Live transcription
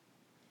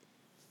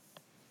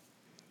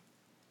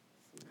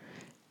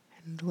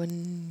And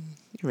when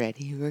you're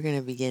ready, we're going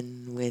to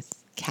begin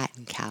with cat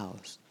and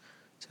cows.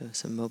 So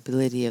some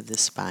mobility of the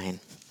spine.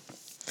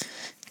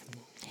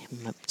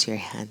 Come up to your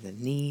hands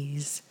and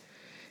knees.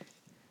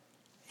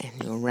 And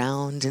you'll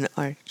round and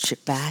arch your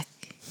back.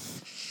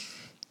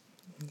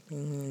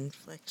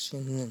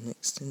 Flexion and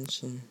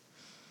extension.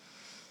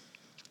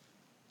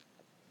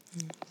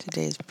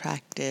 Today's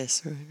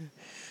practice, we're going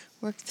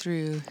to work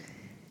through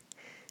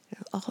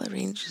all the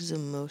ranges of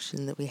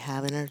motion that we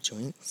have in our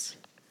joints.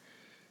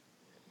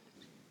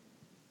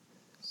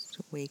 Just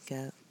to wake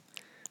up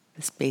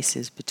the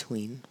spaces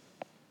between.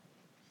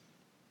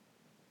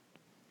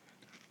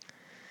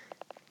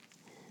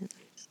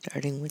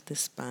 Starting with the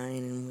spine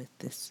and with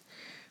this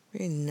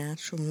very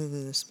natural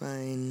movement of the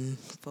spine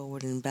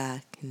forward and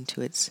back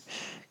into its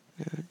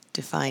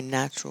defined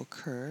natural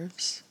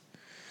curves.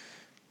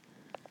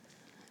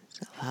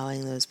 So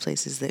allowing those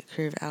places that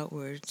curve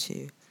outward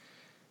to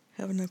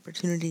have an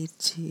opportunity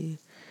to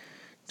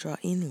draw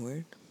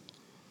inward.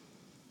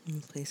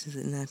 And places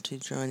that naturally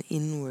draw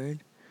inward,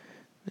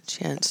 a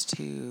chance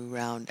to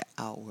round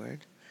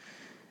outward.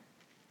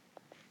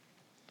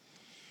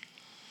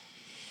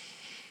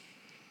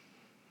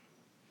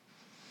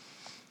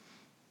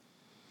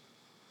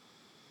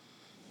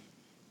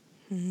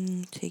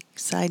 Take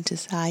side to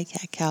side,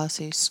 cat-cow.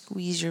 So you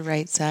squeeze your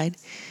right side,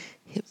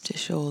 hip to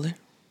shoulder.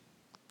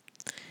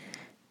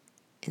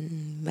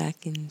 And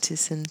back into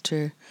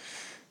center.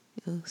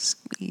 You'll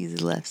squeeze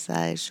the left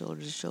side,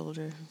 shoulder to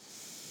shoulder.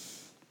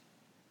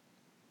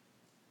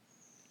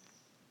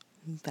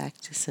 And back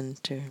to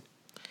center.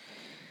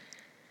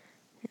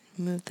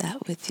 Move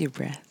that with your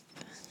breath.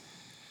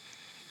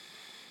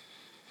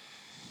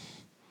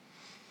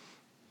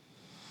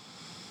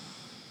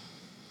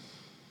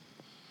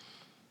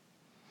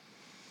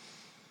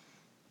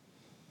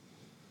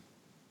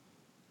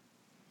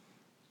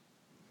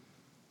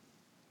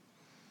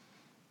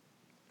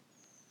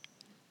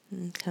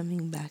 And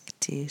coming back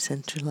to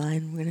center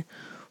line, we're going to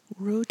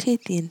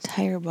rotate the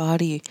entire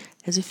body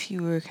as if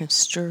you were kind of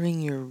stirring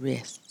your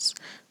wrists.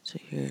 So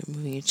you're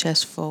moving your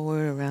chest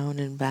forward, around,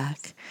 and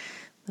back,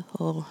 the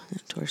whole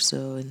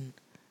torso in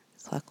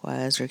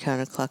clockwise or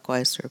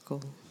counterclockwise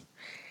circle.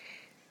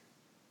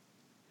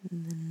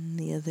 And then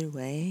the other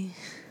way.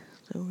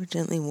 So we're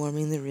gently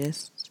warming the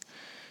wrists.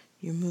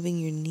 You're moving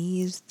your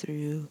knees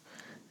through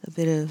a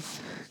bit of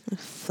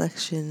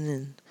flexion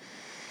and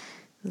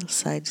a little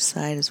side to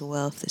side as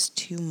well. If there's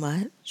too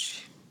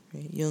much,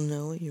 right, you'll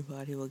know it. Your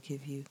body will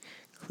give you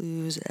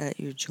clues at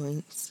your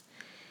joints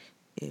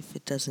if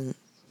it doesn't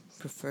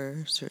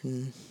prefer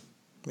certain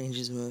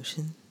ranges of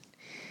motion.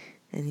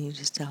 And you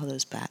just dial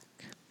those back.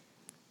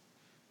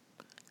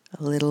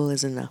 A little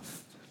is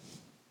enough.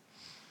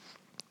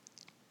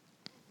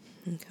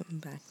 And come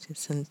back to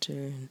center.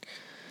 And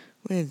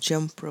we're going to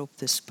jump rope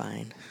the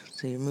spine.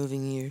 So you're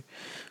moving your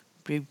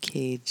rib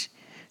cage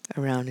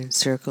around in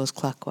circles,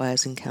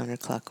 clockwise and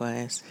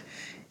counterclockwise.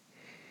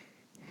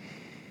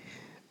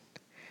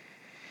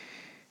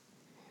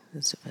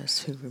 Those of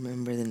us who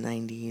remember the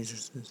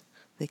 90s,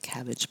 the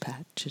Cabbage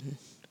Patch, and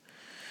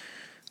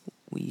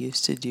we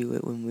used to do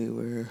it when we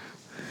were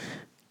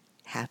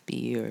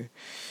happy or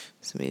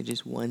somebody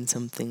just won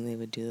something, they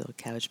would do a little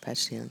Cabbage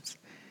Patch dance.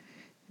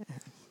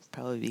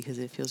 Probably because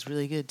it feels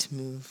really good to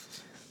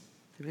move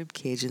the rib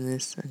cage in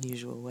this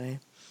unusual way.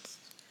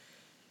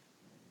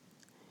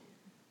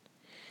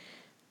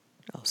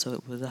 Also,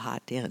 it was a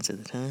hot dance at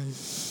the time.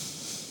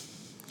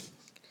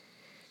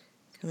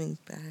 Coming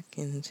back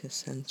into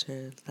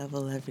center,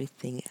 level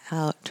everything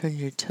out, turn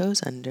your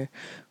toes under.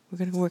 We're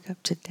going to work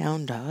up to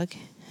down dog.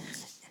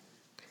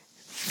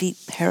 Feet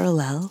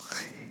parallel.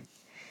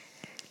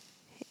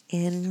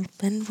 And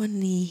bend one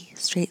knee,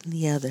 straighten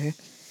the other.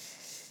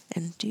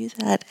 And do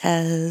that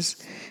as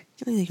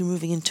you're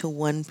moving into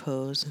one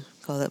pose.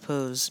 Call that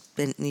pose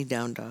bent knee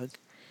down dog.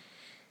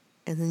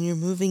 And then you're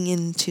moving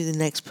into the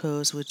next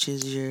pose, which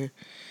is your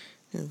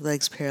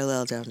legs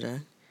parallel down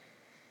dog.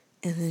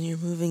 And then you're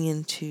moving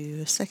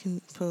into a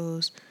second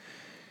pose,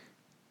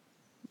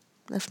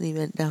 left knee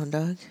bent down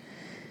dog.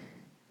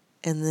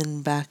 And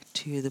then back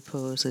to the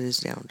pose that is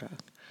down dog.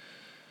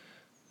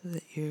 So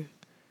that you're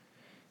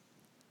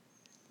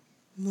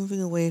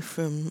moving away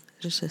from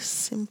just a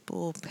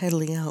simple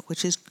pedaling out,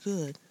 which is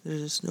good.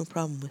 There's no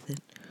problem with it.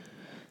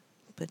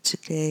 But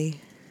today,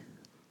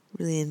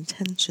 really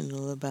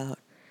intentional about,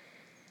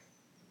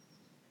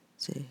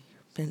 say,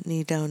 bent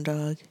knee down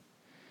dog.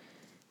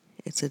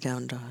 It's a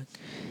down dog.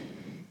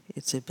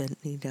 It's a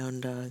bent knee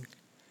down dog.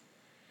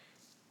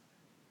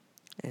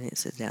 And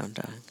it's a down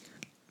dog.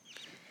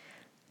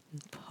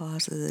 And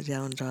pause as a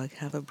down dog.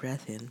 Have a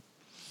breath in.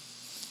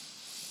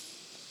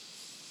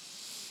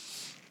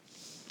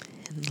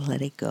 And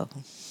let it go.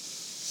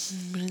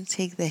 I'm going to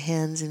take the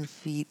hands and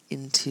feet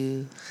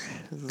into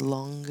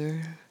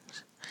longer.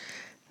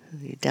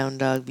 The down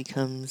dog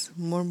becomes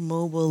more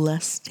mobile,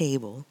 less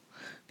stable.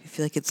 If you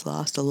feel like it's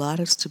lost a lot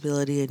of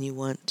stability and you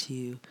want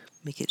to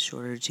make it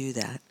shorter, do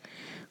that.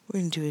 We're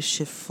going to do a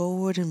shift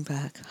forward and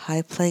back,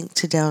 high plank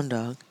to down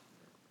dog.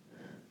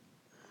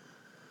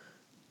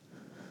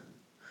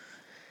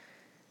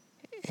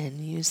 And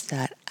use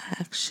that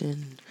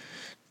action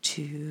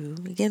to,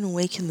 again,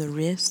 awaken the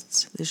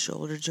wrists, the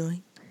shoulder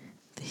joint,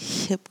 the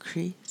hip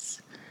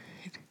crease,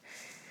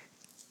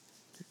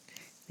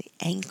 the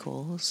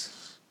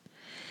ankles.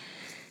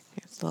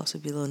 There'll also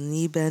be a little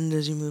knee bend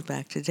as you move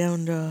back to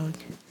down dog,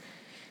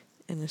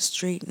 and a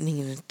straightening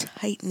and a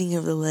tightening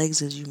of the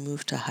legs as you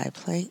move to high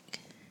plank.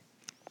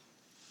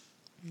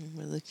 And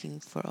we're looking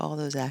for all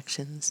those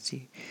actions to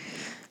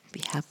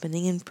be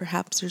happening, and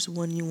perhaps there's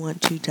one you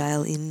want to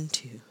dial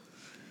into.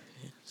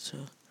 So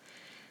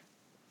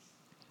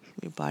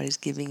your body's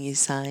giving you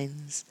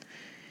signs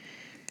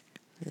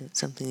that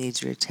something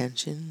needs your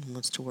attention,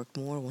 wants to work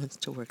more, wants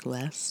to work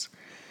less.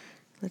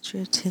 Let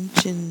your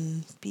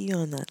attention be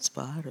on that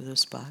spot or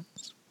those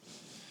spots.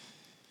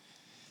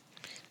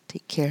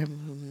 Take care of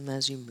them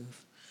as you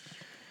move.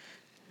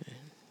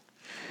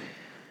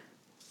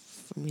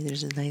 For me,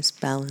 there's a nice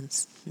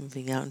balance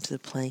moving out into the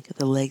plank,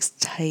 the legs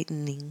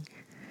tightening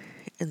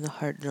and the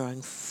heart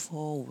drawing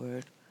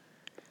forward.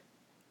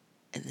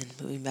 And then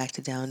moving back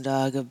to down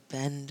dog, a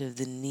bend of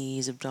the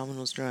knees,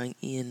 abdominals drawing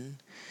in.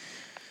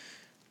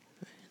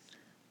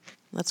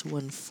 That's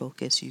one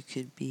focus you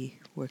could be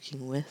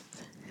working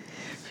with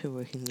if you're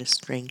working to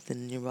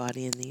strengthen your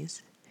body in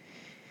these.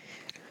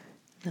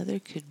 Another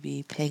could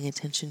be paying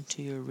attention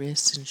to your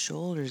wrists and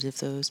shoulders if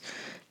those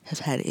have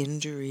had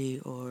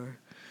injury or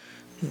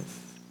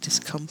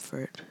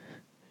discomfort.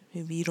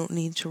 Maybe you don't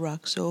need to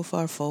rock so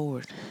far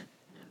forward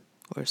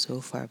or so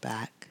far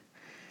back.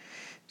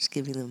 Just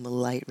giving them a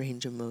light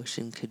range of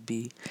motion could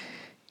be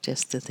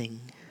just the thing.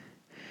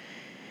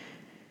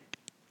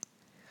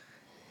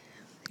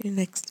 Your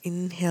next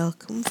inhale,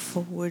 come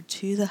forward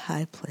to the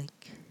high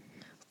plank.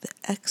 The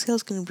exhale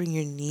is going to bring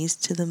your knees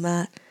to the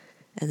mat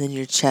and then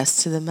your chest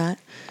to the mat.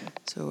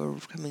 So we're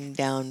coming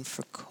down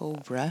for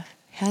cobra.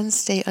 Hands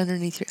stay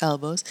underneath your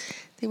elbows.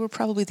 They were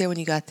probably there when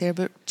you got there,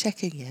 but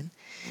check again.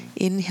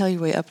 Inhale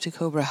your way up to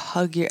cobra.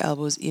 Hug your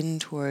elbows in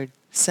toward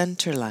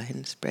center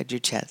line. Spread your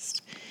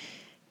chest.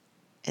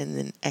 And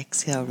then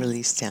exhale,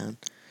 release down.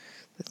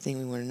 The thing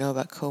we want to know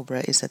about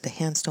cobra is that the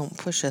hands don't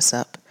push us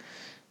up.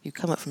 You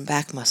come up from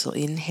back muscle.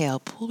 Inhale,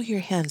 pull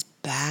your hands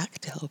back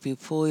to help you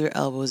pull your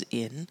elbows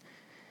in.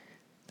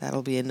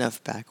 That'll be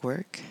enough back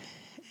work.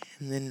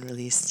 And then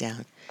release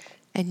down.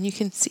 And you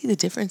can see the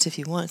difference if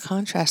you want.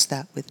 Contrast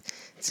that with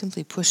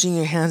simply pushing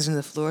your hands into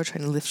the floor,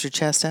 trying to lift your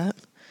chest up.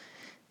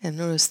 And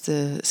notice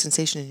the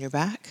sensation in your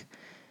back.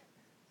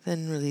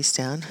 Then release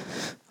down.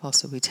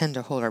 Also, we tend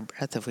to hold our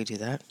breath if we do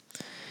that.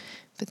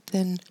 But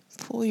then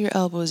pull your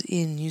elbows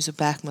in. Use a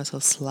back muscle.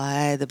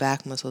 Slide the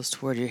back muscles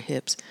toward your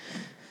hips.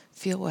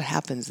 Feel what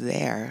happens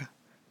there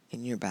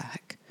in your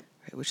back,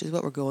 right? Which is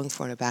what we're going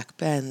for in a back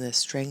bend, the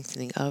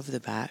strengthening of the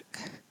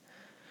back.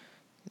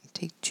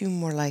 Take two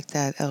more like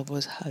that.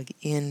 Elbows hug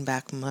in,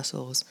 back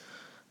muscles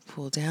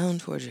pull down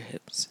towards your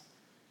hips.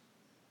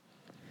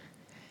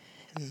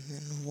 And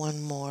then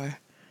one more.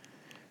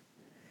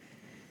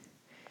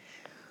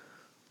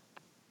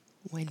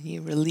 When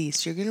you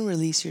release, you're going to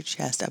release your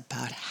chest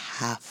about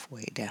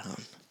halfway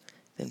down.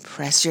 Then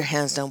press your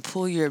hands down,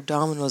 pull your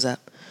abdominals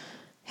up.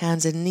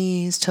 Hands and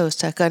knees, toes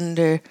tuck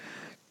under,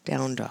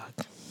 down dog.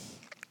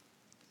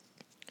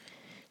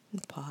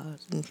 And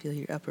pause and feel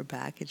your upper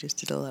back. It just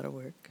did a lot of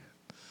work.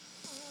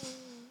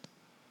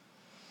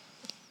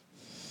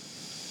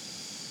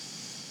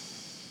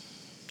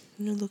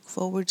 And look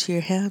forward to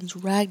your hands,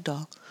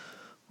 ragdoll.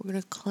 We're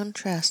going to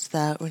contrast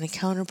that, we're going to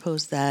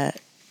counterpose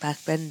that back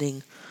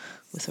bending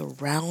with a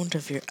round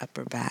of your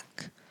upper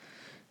back.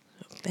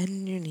 So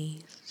bend your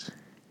knees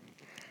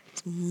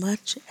as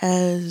much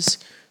as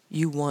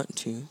you want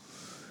to.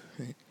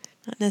 Right?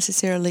 Not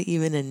necessarily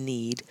even a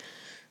need.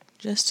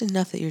 Just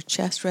enough that your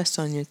chest rests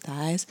on your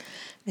thighs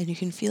and you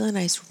can feel a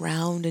nice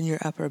round in your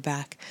upper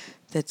back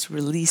that's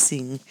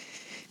releasing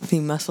the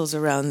muscles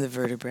around the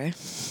vertebrae.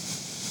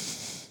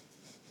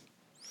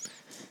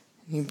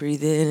 You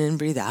breathe in and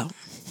breathe out.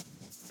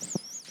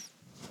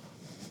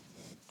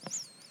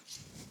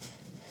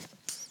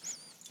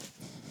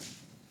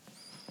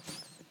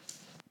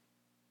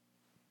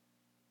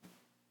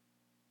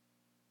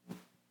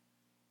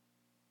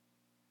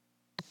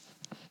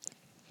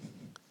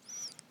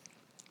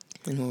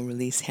 And we'll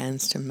release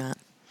hands to mat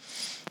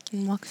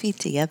and walk feet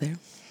together.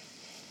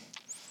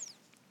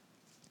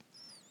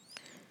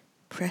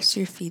 Press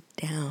your feet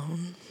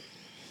down.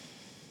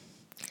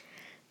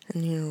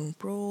 And you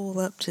roll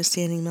up to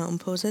standing mountain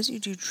pose. As you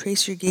do,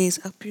 trace your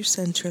gaze up your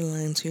center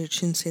line so your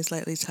chin stays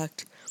lightly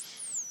tucked.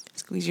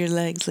 Squeeze your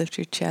legs, lift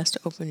your chest,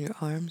 open your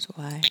arms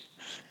wide.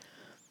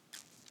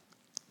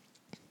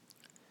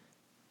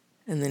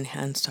 And then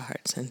hands to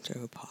heart center,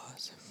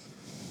 pause.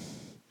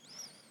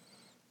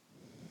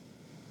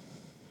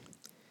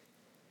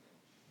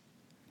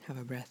 Have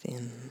a breath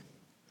in.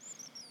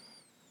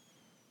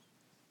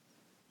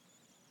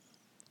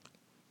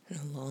 And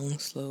a long,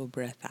 slow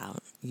breath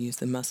out. Use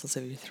the muscles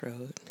of your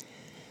throat.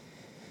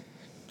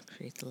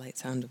 Create the light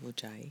sound of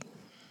Ujjayi.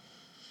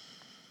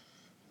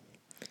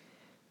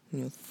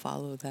 And you'll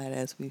follow that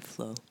as we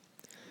flow.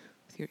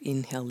 With your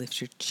inhale,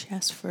 lift your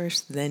chest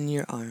first, then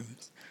your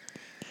arms.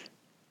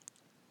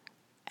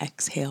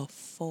 Exhale,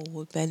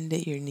 fold, bend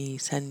at your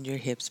knees, send your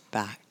hips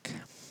back.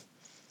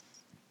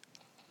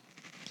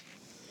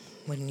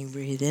 When you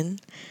breathe in,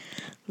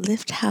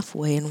 lift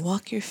halfway and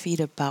walk your feet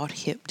about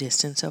hip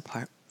distance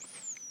apart.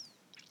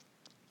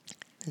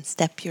 Then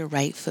step your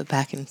right foot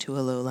back into a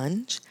low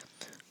lunge.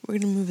 We're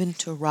going to move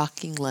into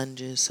rocking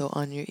lunges. So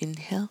on your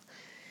inhale,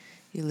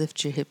 you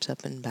lift your hips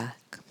up and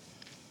back.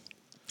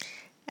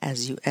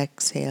 As you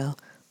exhale,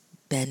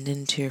 bend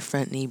into your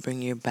front knee,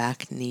 bring your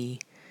back knee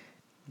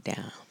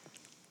down.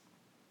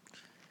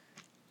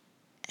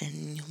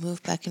 And you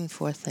move back and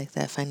forth like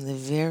that. Find the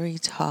very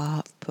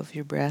top of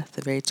your breath,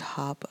 the very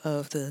top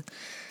of the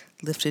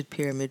lifted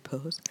pyramid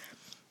pose.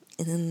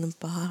 And then the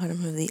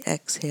bottom of the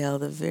exhale,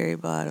 the very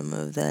bottom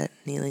of that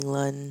kneeling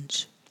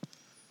lunge.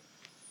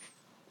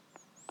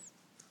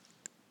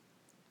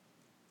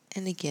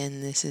 And again,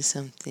 this is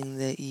something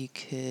that you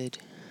could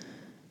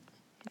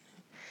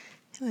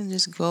kind of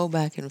just go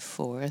back and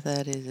forth.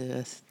 That is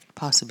a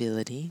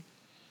possibility.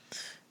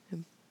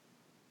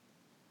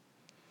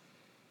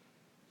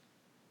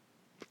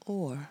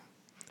 Or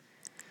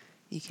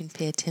you can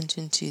pay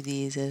attention to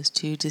these as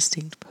two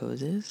distinct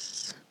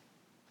poses.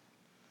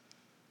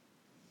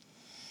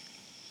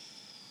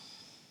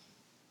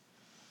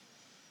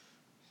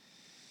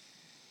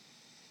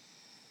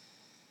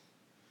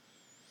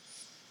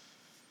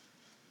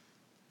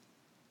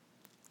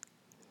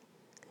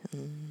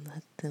 And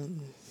let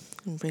them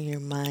bring your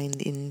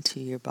mind into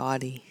your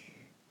body.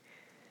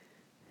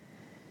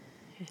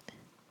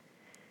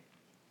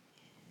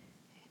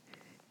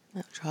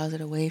 That draws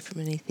it away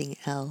from anything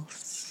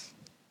else.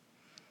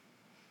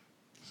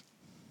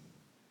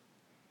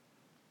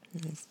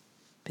 And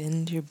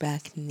bend your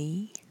back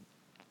knee.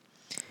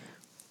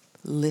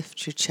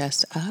 Lift your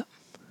chest up.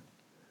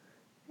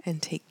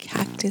 And take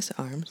cactus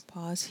arms.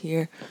 Pause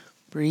here.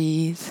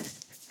 Breathe.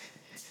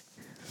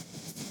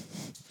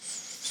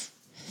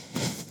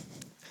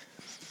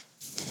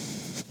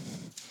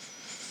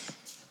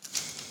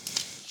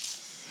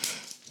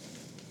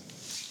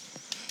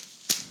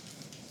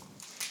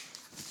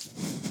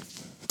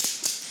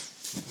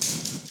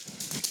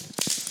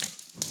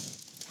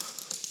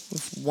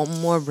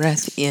 One more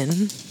breath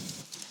in.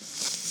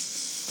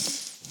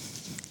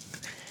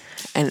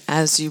 And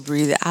as you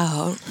breathe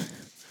out,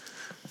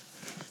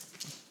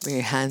 bring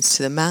your hands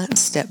to the mat,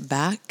 step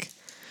back,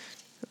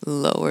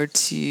 lower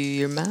to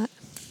your mat.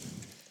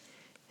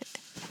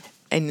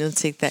 And you'll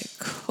take that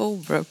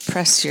cobra,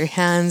 press your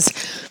hands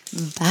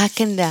back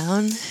and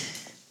down,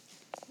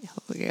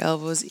 hold your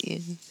elbows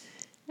in,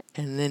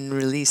 and then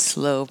release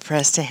slow,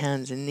 press to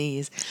hands and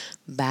knees,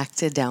 back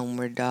to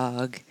downward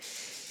dog.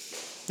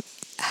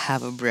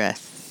 Have a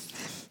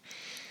breath.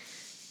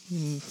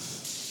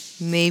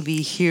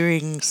 Maybe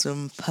hearing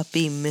some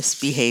puppy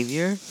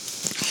misbehavior.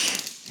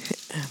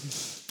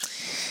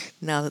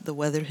 Now that the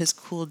weather has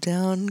cooled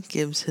down,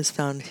 Gibbs has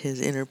found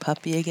his inner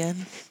puppy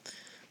again.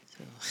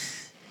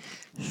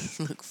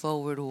 So look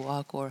forward,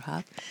 walk or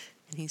hop.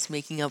 And he's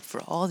making up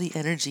for all the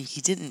energy he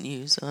didn't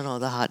use on all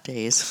the hot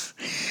days.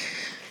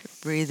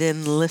 Breathe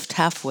in, lift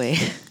halfway.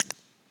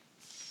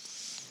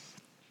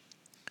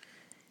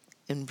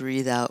 And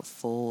breathe out,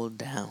 fold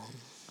down.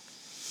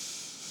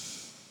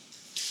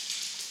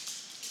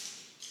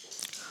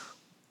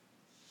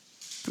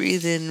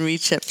 Breathe in,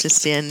 reach up to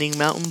standing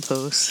mountain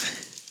pose.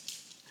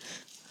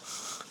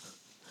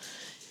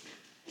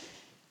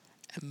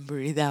 And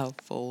breathe out,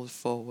 fold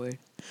forward.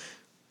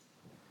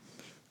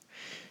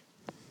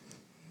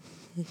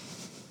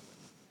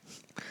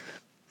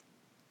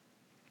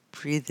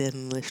 Breathe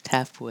in, lift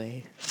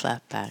halfway,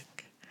 flat back.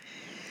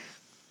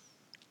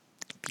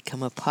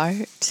 Come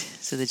apart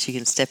so that you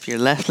can step your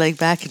left leg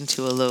back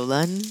into a low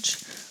lunge.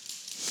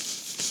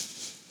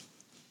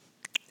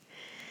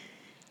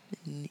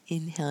 And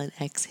inhale and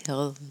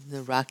exhale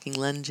the rocking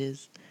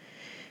lunges.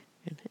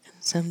 And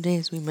some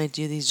days we might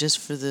do these just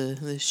for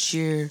the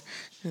sheer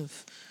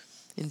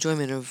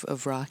enjoyment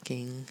of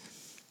rocking.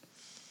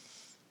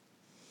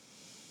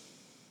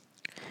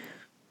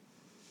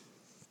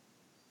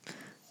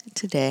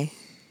 Today,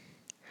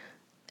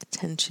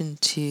 attention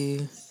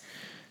to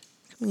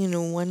coming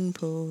into one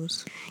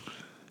pose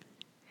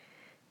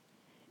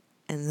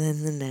and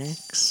then the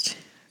next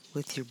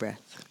with your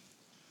breath.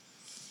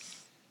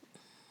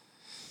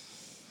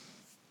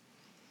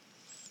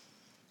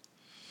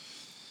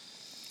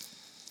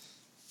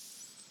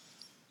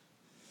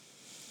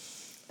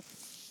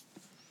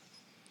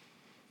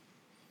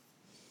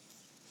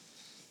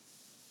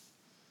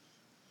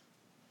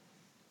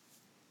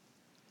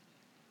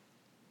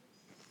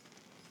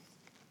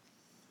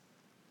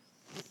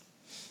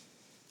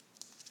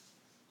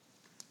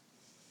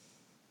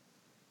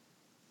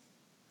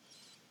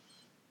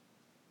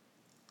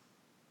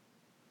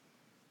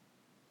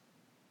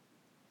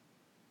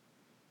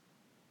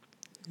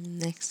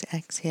 Next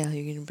exhale,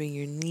 you're going to bring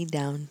your knee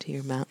down to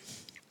your mat.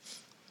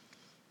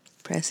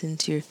 Press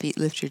into your feet,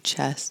 lift your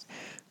chest.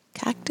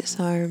 Cactus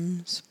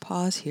arms,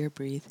 pause here,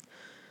 breathe.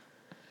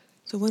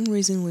 So one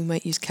reason we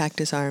might use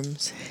cactus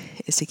arms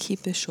is to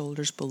keep the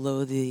shoulders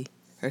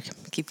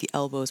keep the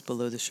elbows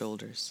below the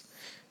shoulders.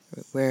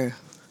 where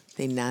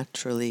they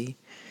naturally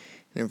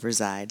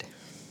reside.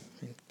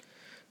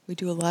 We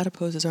do a lot of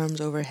poses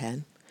arms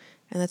overhead,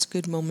 and that's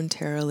good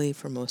momentarily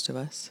for most of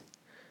us.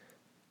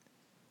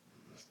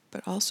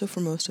 But also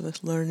for most of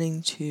us,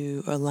 learning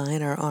to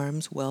align our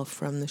arms well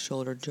from the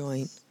shoulder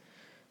joint.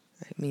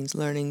 It means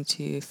learning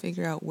to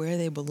figure out where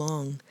they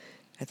belong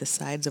at the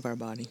sides of our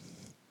body.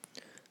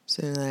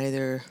 So they're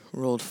either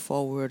rolled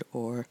forward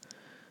or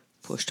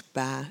pushed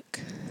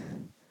back,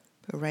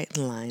 but right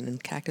in line.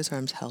 And cactus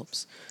arms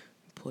helps.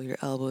 Pull your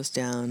elbows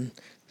down,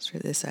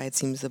 straight to the side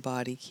seams of the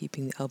body,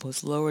 keeping the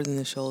elbows lower than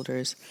the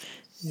shoulders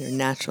in your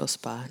natural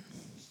spot.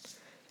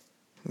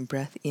 And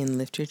breath in,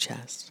 lift your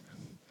chest.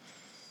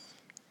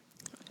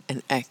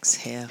 And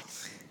exhale.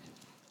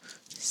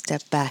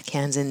 Step back,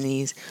 hands and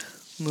knees.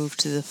 Move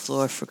to the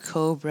floor for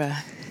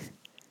cobra.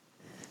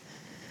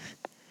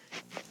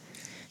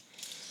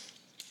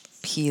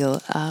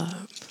 Peel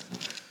up.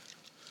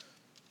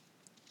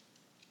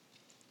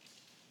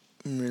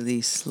 And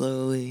release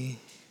slowly.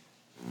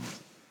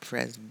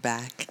 Press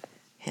back,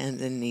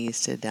 hands and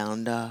knees to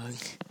down dog.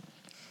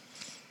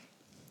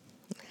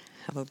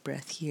 Have a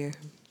breath here.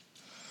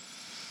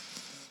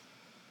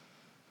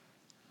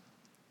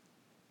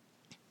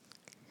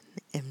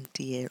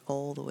 Empty it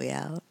all the way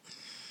out.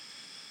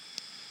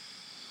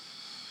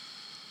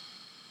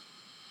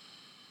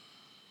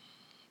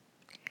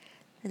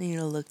 And you're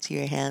going to look to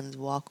your hands,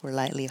 walk or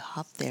lightly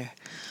hop there.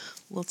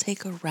 We'll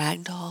take a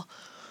ragdoll,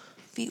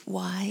 feet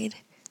wide.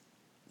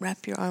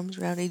 Wrap your arms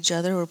around each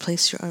other or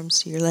place your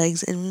arms to your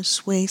legs and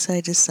sway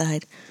side to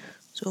side.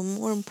 So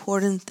more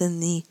important than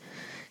the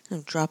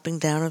dropping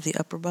down of the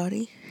upper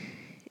body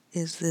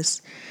is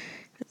this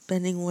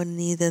bending one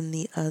knee then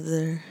the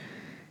other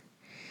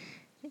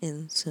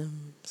in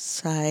some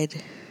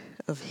side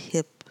of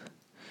hip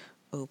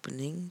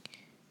opening.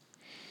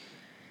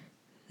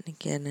 And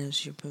again,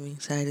 as you're moving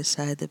side to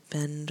side, the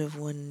bend of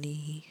one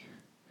knee.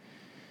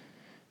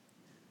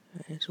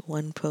 There's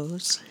one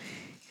pose.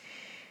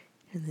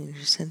 And then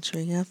you're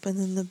centering up, and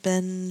then the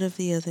bend of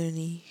the other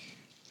knee.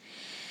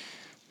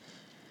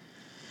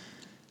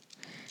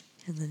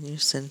 And then you're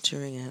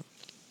centering up.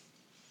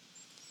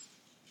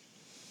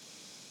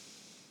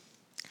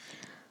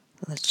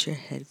 Let your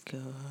head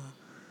go.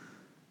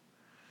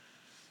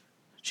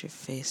 Let your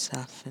face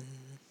soften.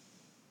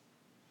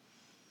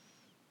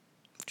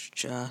 Let your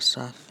jaw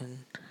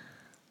soften.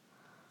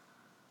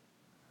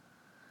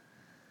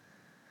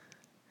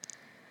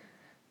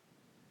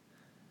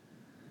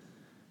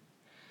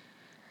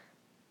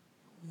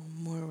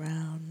 One more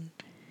round.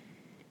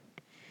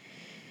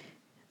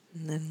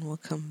 And then we'll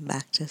come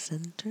back to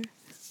center.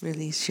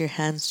 Release your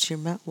hands to your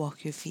mat.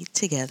 Walk your feet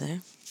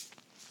together.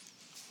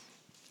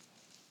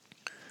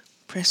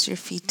 Press your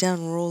feet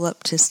down. Roll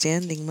up to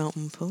standing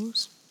mountain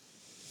pose.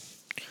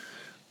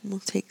 We'll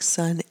take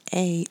sun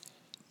A.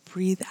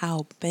 Breathe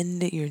out.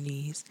 Bend at your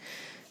knees.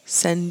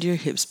 Send your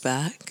hips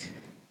back.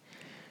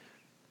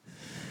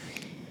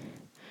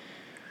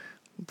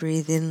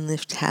 Breathe in.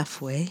 Lift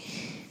halfway.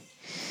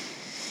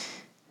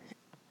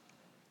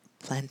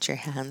 Plant your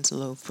hands.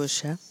 Low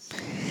push up.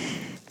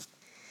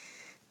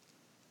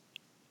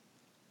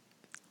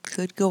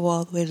 Could go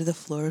all the way to the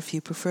floor if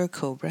you prefer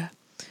cobra.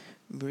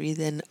 Breathe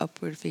in,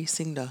 upward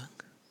facing dog.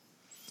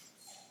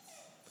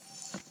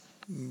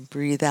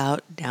 Breathe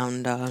out,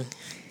 down dog.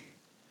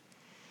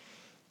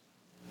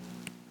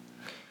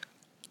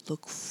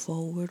 Look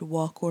forward,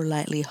 walk or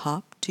lightly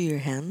hop to your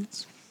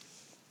hands.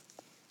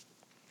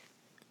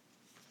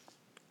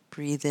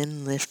 Breathe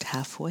in, lift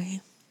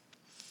halfway.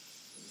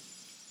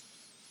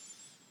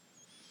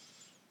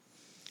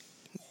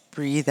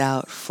 Breathe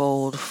out,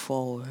 fold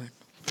forward.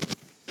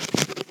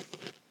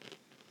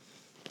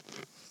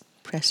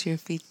 Press your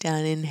feet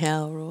down,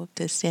 inhale, roll up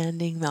to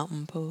standing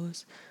mountain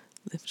pose.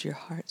 Lift your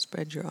heart,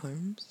 spread your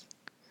arms.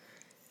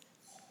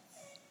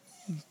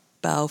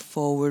 Bow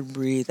forward,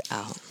 breathe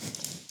out.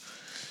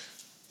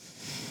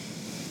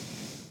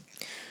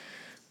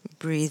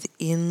 Breathe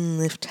in,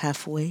 lift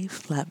halfway,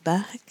 flat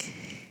back.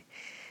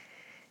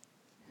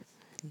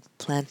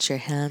 Plant your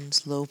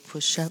hands, low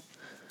push up.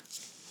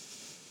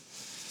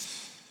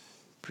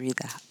 Breathe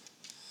out.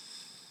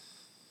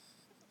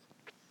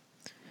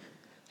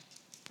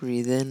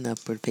 Breathe in,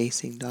 upward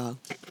facing dog.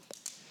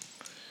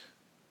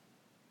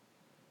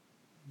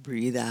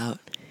 Breathe out,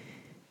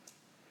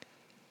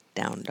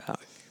 down dog.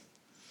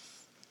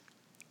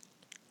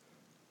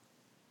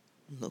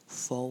 Look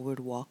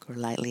forward, walk or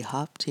lightly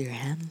hop to your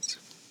hands.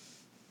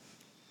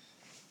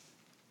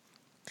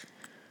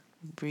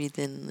 Breathe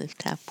in,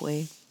 lift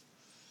halfway.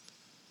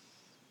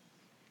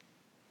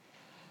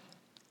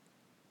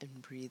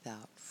 And breathe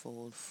out,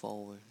 fold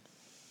forward.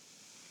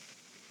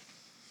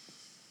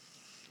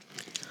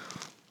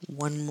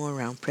 One more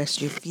round.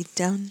 Press your feet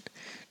down.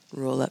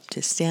 Roll up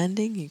to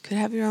standing. You could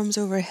have your arms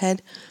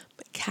overhead,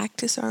 but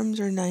cactus arms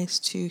are nice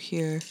too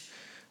here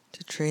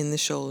to train the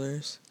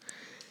shoulders.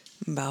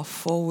 Bow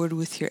forward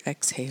with your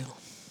exhale.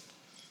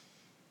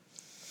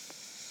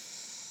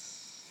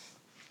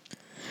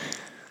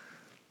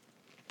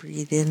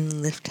 Breathe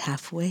in, lift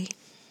halfway.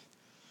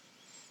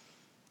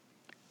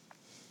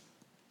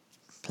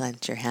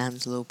 Plant your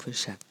hands, low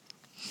push up.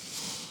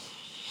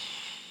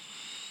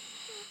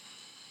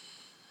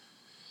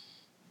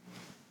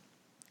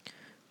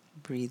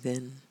 Breathe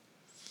in.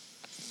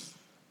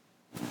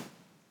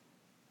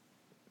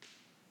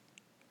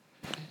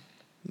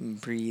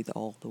 Breathe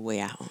all the way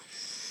out.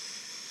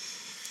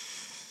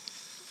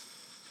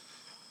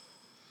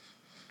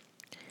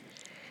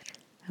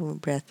 Have a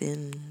breath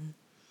in.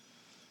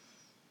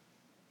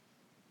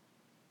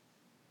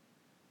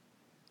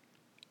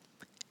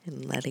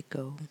 And let it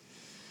go.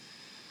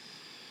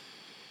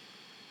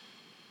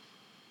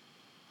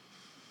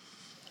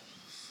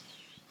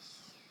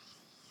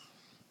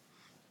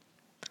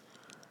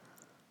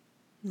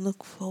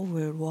 Look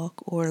forward, walk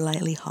or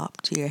lightly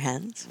hop to your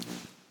hands.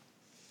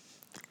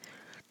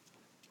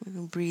 We're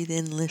going to breathe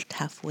in, lift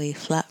halfway,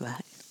 flat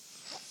back.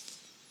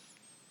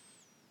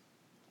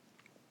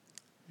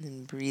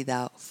 And breathe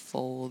out,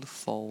 fold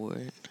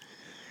forward.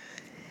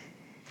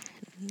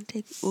 And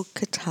take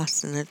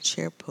Utkatasana,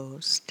 chair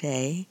pose.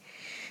 Stay.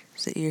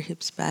 Sit your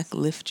hips back,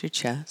 lift your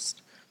chest.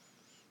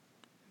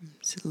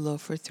 Sit low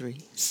for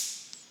 3.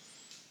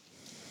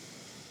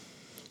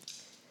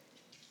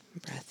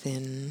 Breath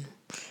in.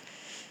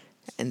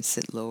 And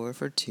sit lower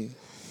for 2.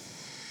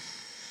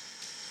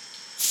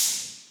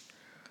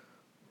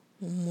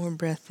 One more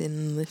breath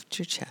in, lift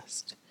your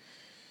chest.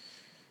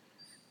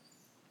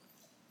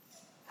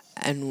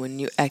 And when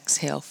you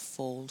exhale,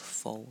 fold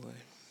forward.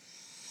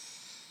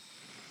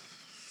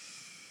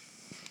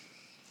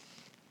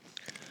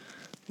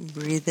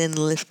 Breathe in,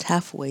 lift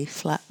halfway,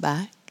 flat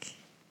back.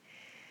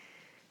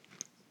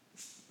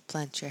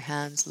 Plant your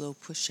hands, low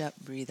push up,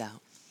 breathe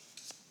out.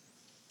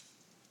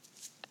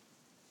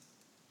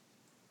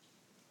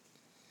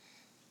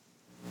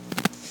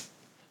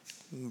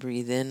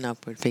 Breathe in,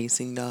 upward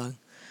facing dog.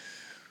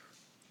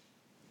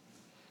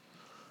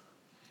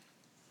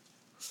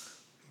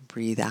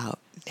 Breathe out,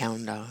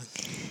 down dog.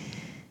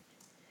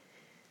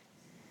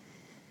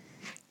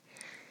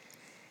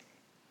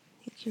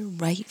 Take your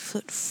right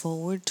foot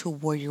forward to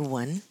warrior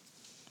 1.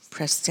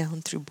 Press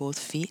down through both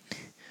feet.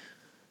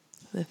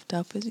 Lift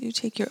up as you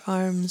take your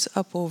arms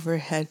up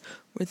overhead.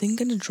 We're then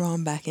going to draw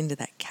them back into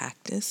that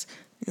cactus.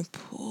 You're going to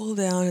pull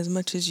down as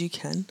much as you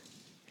can.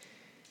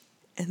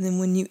 And then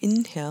when you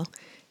inhale,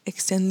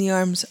 extend the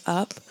arms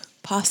up,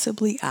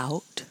 possibly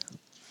out.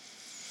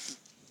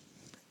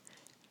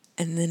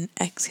 And then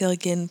exhale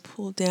again,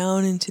 pull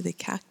down into the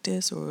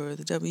cactus or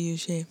the W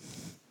shape.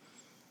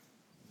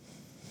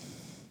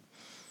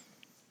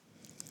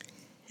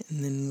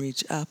 And then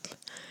reach up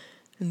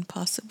and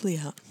possibly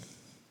out.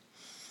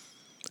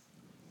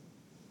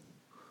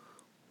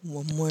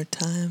 One more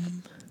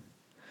time.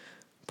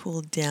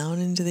 Pull down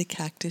into the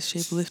cactus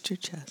shape, lift your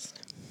chest.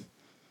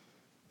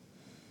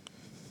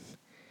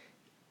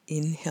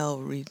 Inhale,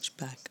 reach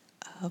back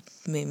up,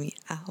 maybe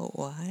out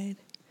wide.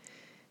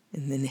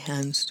 And then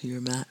hands to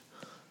your mat.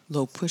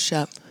 Low push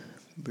up,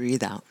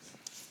 breathe out.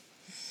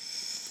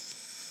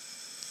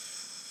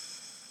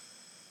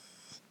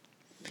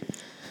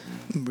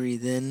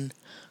 Breathe in,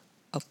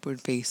 upward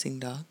facing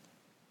dog.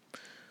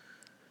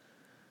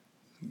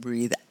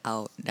 Breathe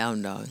out,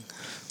 down dog.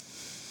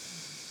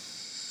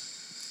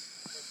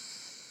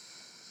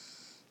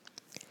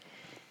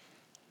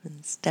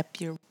 And step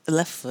your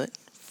left foot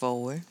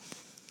forward.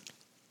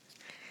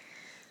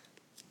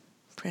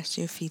 Press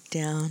your feet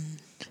down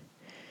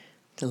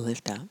to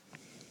lift up.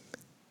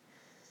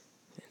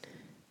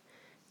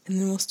 And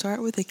then we'll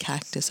start with the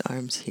cactus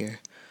arms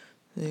here.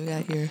 So you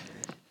got your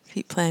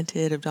feet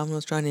planted,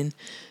 abdominals drawn in.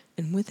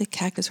 And with the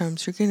cactus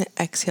arms, you're going to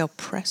exhale,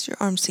 press your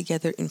arms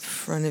together in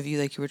front of you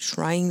like you were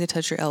trying to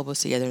touch your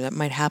elbows together. That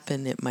might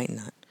happen, it might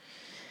not.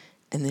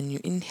 And then you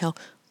inhale,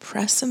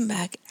 press them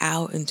back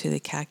out into the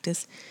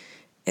cactus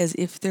as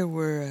if there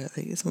were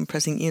someone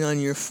pressing in on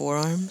your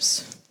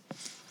forearms.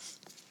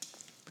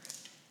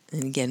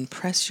 And again,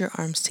 press your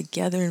arms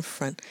together in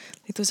front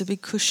like there's a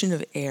big cushion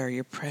of air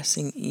you're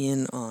pressing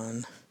in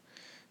on.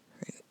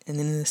 Right? And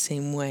then in the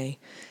same way,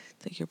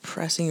 like you're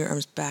pressing your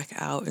arms back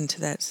out into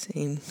that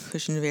same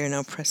cushion of air,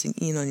 now pressing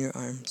in on your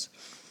arms.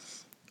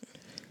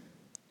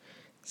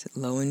 Sit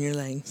low in your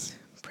legs.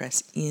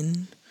 Press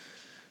in.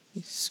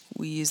 You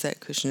squeeze that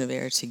cushion of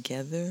air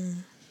together.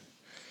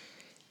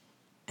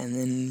 And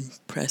then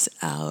press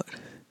out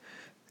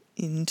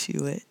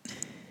into it.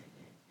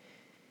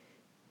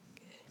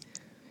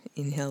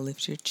 Inhale,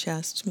 lift your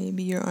chest,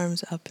 maybe your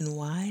arms up and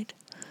wide.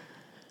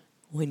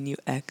 When you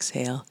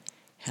exhale,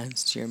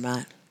 hands to your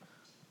mat.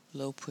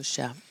 Low push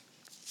up.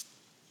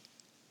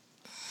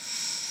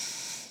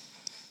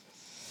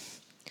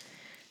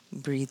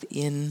 Breathe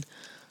in,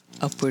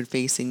 upward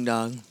facing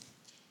dog.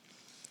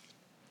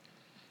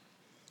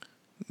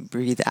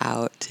 Breathe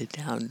out to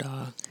down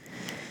dog.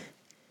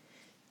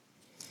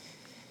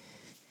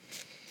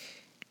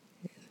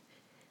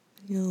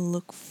 You'll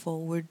look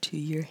forward to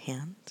your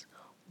hands.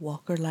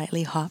 Walk or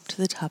lightly hop to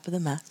the top of the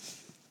mat.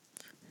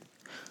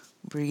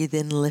 Breathe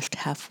in, lift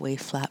halfway,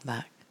 flat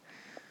back.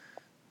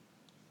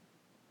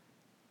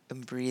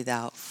 And breathe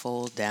out,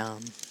 fold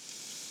down.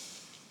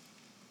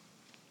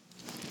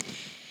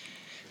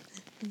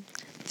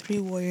 Three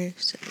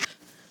warriors.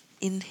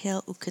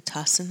 Inhale,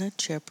 Utkatasana,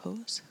 chair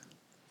pose.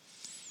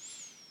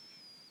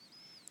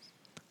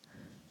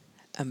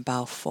 And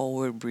bow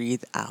forward,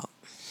 breathe out.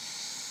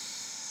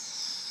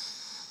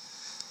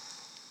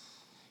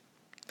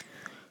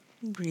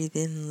 Breathe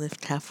in,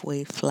 lift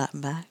halfway, flat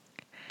back.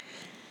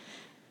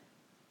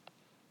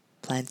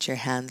 Plant your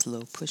hands,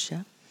 low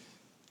push-up.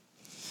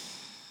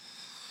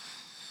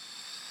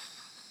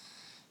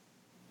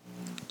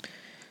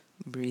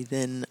 Breathe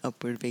in,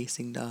 upward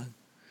facing dog.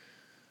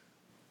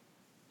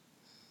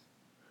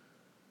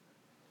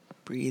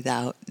 Breathe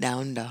out,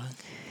 down dog.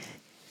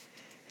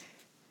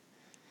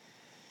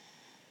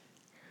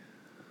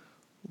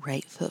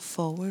 Right foot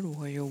forward,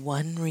 warrior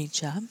one,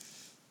 reach up.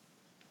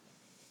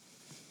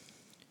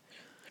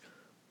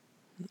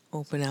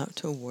 Open out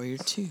to warrior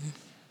two.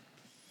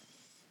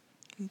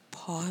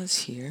 Pause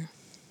here.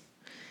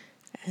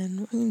 And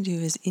what I'm going to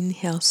do is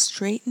inhale,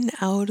 straighten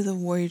out of the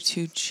warrior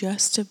two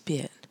just a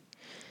bit.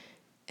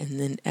 And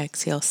then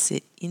exhale,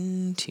 sit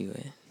into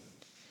it.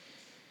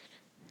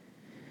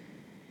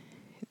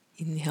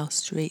 Inhale,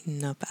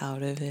 straighten up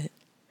out of it.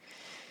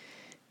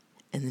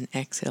 And then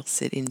exhale,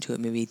 sit into it,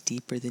 maybe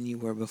deeper than you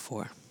were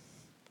before.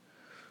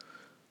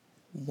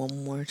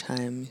 One more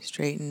time,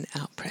 straighten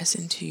out, press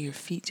into your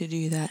feet to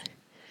do that.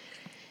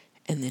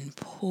 And then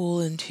pull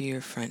into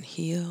your front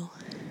heel.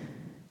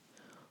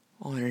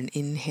 On an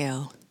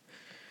inhale,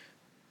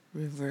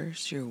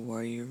 reverse your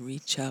warrior,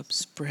 reach up,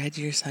 spread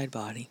your side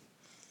body.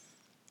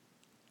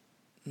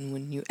 And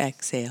when you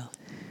exhale,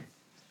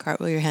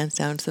 cartwheel your hands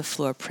down to the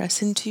floor,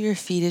 press into your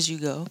feet as you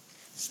go.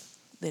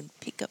 Then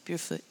pick up your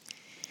foot,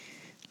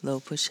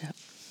 low push up.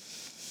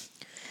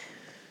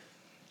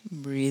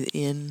 Breathe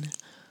in,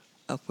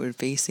 upward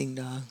facing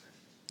dog.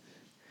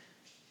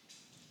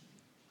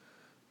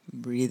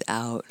 Breathe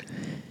out,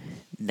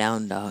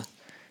 down dog.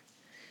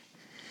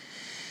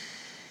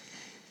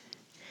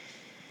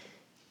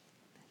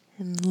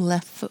 And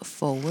left foot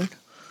forward,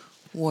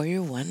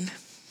 warrior one.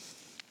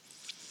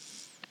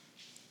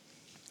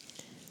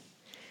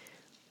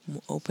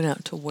 We'll open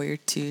out to warrior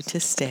two to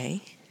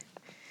stay.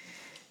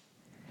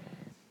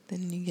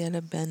 Then you get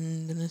a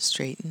bend and a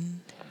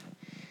straighten.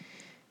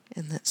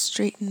 And that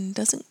straighten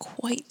doesn't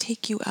quite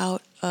take you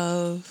out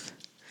of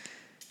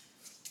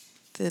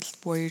the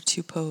warrior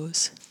two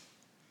pose.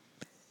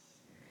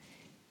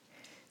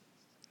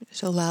 It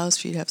just allows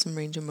for you to have some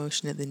range of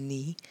motion at the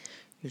knee.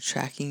 You're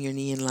tracking your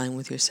knee in line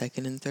with your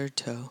second and third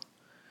toe.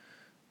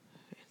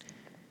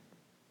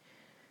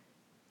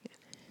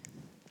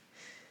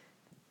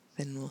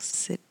 Then we'll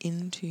sit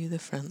into the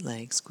front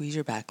leg, squeeze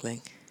your back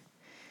leg.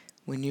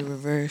 When you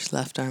reverse,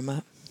 left arm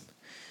up.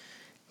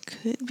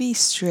 Could be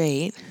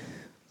straight,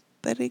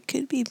 but it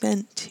could be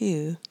bent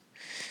too.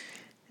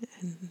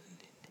 And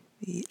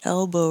the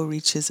elbow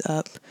reaches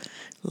up,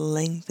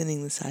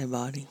 lengthening the side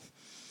body.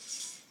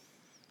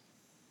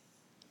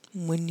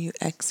 When you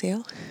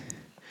exhale,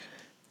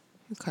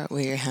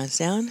 cartwheel your hands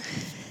down,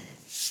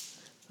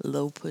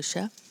 low push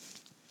up.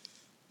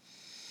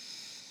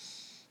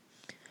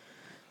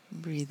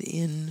 Breathe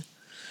in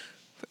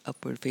for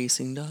upward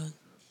facing dog.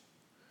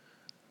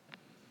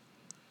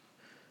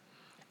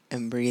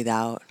 And breathe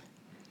out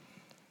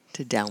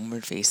to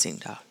downward facing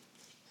dog.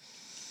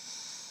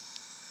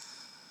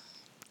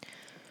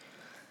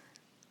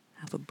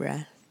 Have a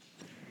breath.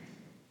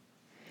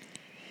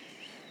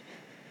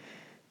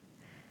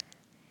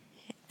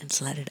 And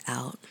let it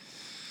out.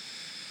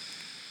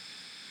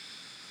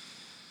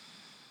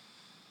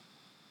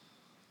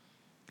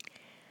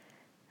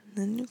 And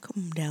then you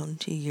come down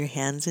to your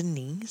hands and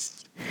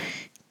knees.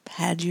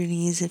 Pad your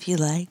knees if you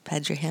like.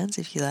 Pad your hands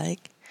if you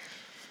like.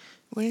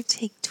 We're going to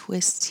take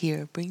twists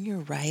here. Bring your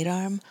right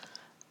arm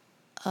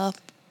up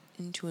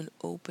into an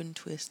open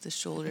twist. The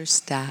shoulders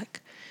stack.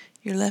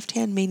 Your left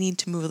hand may need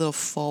to move a little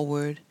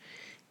forward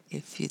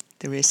if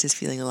the wrist is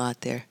feeling a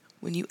lot there.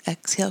 When you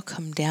exhale,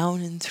 come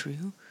down and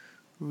through.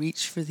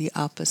 Reach for the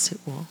opposite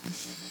wall.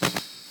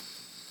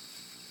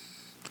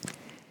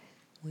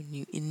 When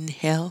you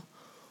inhale,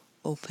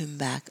 open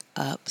back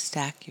up.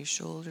 Stack your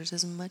shoulders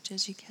as much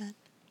as you can.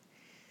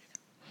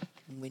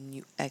 When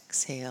you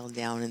exhale,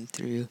 down and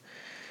through.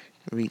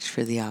 Reach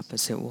for the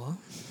opposite wall.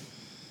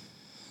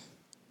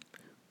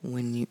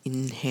 When you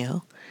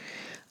inhale,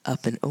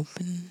 up and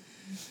open.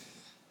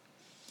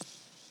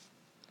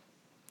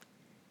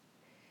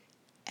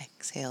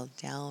 Exhale,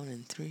 down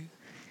and through.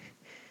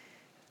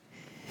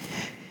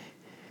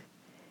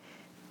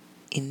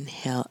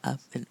 Inhale, up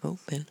and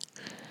open.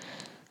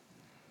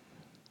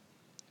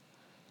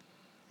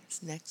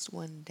 This next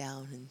one,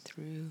 down and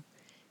through.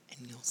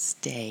 And you'll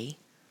stay.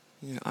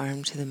 Your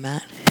arm to the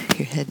mat,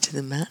 your head to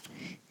the mat.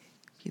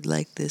 If you'd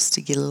like this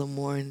to get a little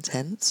more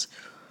intense,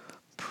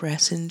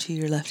 press into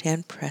your left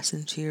hand, press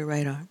into your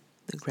right arm.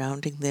 The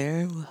grounding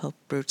there will help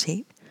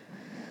rotate.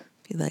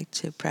 If you'd like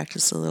to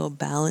practice a little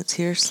balance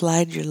here,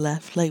 slide your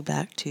left leg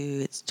back to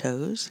its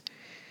toes.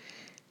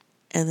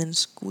 And then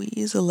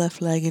squeeze the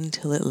left leg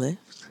until it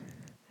lifts.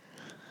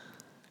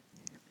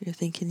 If you're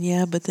thinking,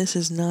 yeah, but this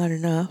is not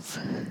enough,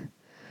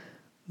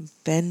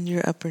 bend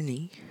your upper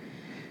knee.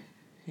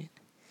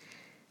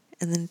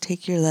 and then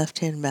take your left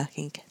hand back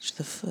and catch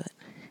the foot,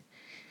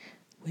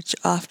 which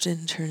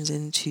often turns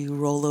into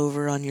roll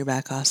over on your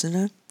back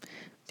asana.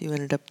 If you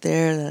ended up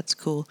there, that's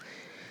cool.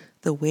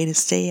 The way to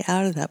stay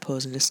out of that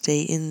pose and to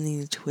stay in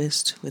the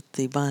twist with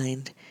the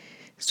bind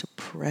is to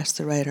press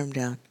the right arm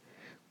down.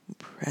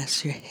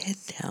 Press your head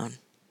down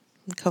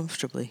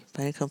comfortably.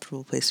 Find a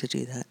comfortable place to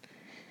do that.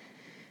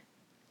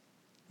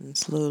 And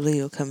slowly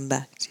you'll come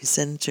back to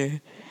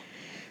center.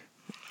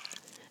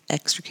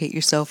 Extricate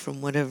yourself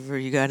from whatever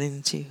you got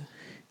into. And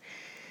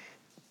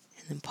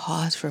then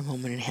pause for a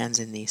moment and hands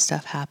and knees.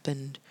 Stuff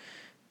happened.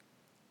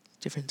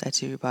 Different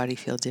sides of your body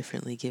feel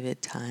differently. Give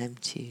it time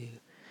to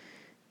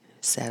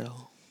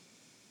settle.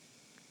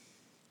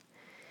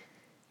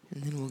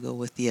 And then we'll go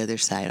with the other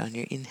side. On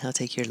your inhale,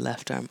 take your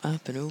left arm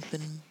up and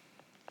open.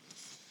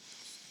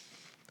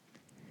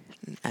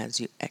 And as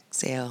you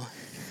exhale,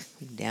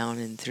 down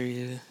and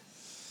through.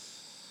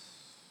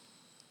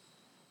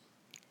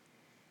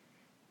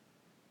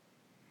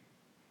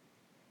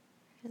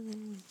 And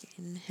then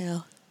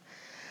inhale,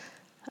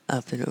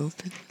 up and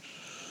open.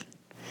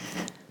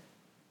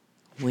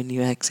 When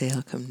you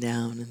exhale, come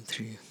down and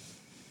through.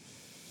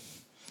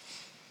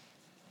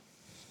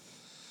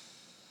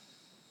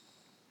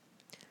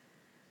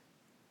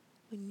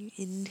 When you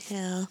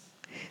inhale,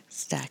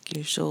 stack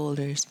your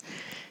shoulders.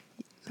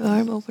 The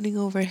arm opening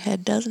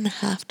overhead doesn't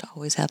have to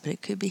always happen.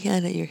 It could be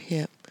hand at your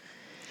hip.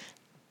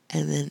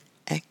 And then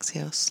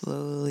exhale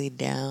slowly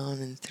down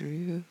and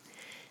through,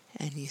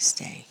 and you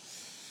stay.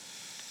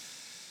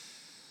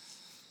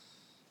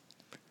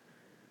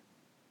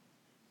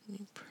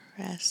 You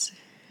press,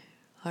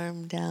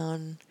 arm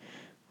down,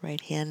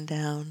 right hand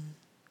down.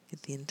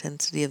 Get the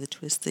intensity of the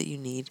twist that you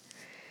need.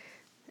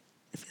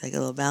 If you like a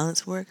little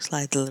balance work,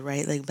 slide the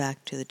right leg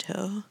back to the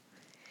toe.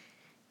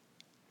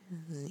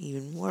 And then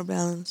even more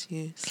balance,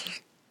 you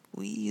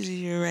squeeze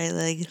your right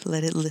leg,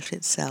 let it lift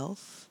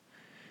itself.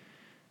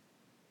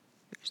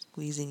 You're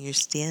squeezing your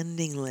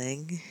standing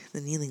leg,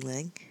 the kneeling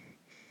leg,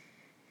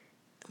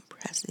 and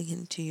pressing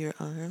into your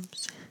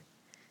arms.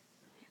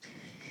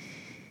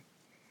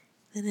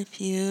 Then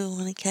if you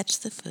want to catch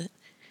the foot,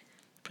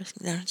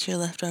 pressing down into your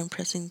left arm,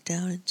 pressing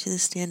down into the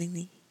standing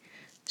knee,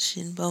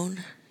 shin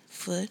bone,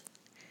 foot,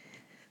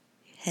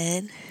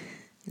 head,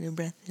 and a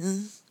breath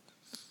in.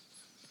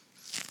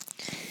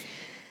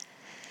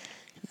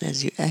 And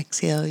as you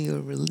exhale,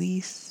 you'll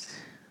release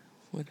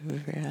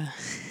whatever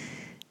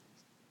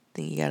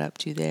thing you got up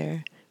to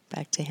there,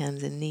 back to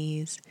hands and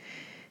knees.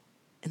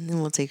 And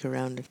then we'll take a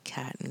round of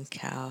cat and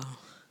cow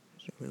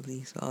to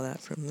release all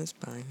that from the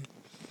spine.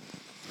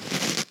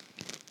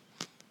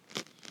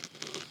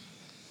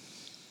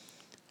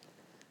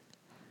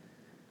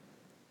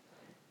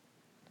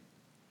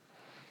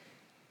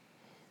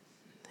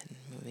 Then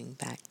moving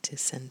back to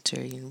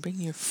center, you can bring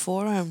your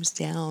forearms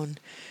down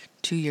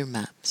to your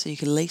mat. So you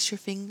can lace your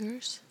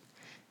fingers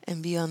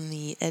and be on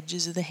the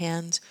edges of the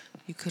hands.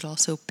 You could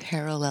also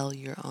parallel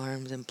your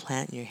arms and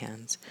plant your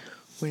hands.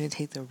 We're going to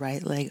take the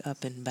right leg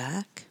up and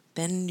back,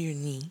 bend your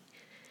knee.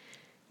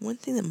 One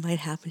thing that might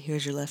happen here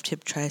is your left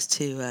hip tries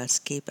to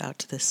escape out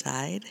to the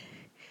side.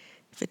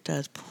 If it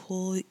does,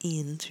 pull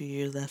in through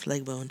your left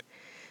leg bone.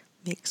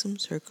 Make some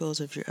circles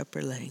of your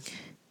upper leg.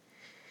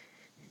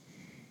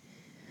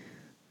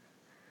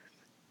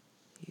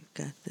 You've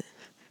got the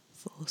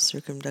full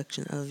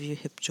circumduction of your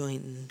hip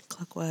joint in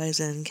clockwise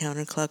and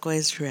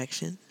counterclockwise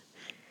direction.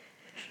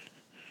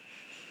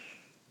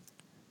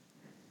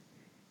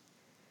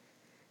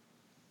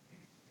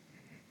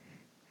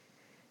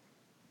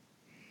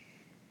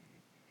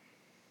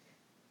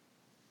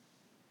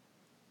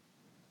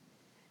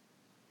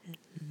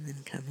 And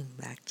then coming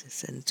back to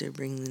center,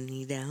 bring the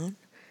knee down.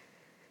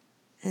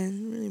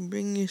 And really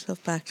bring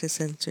yourself back to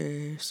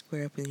center.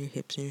 Square up in your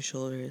hips and your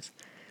shoulders.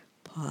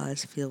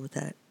 Pause, feel what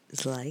that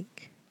is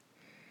like.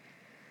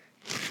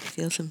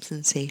 Feel some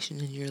sensation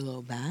in your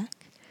low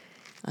back.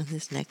 On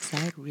this next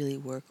side, really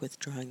work with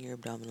drawing your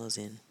abdominals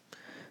in.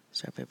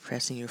 Start by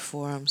pressing your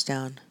forearms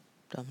down,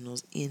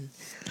 abdominals in.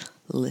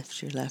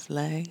 Lift your left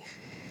leg.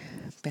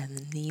 Bend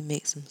the knee,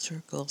 make some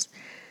circles.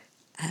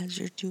 As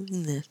you're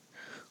doing this,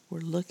 we're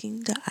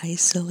looking to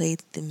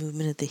isolate the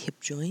movement of the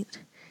hip joint,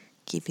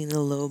 keeping the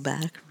low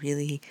back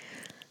really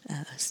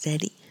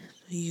steady.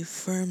 So you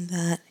firm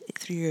that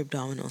through your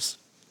abdominals.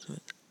 So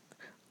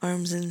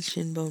arms and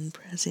shin bone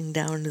pressing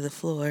down to the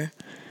floor,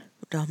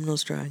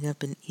 abdominals drawing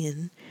up and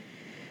in.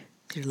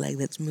 Your leg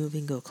that's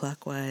moving, go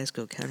clockwise,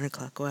 go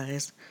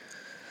counterclockwise.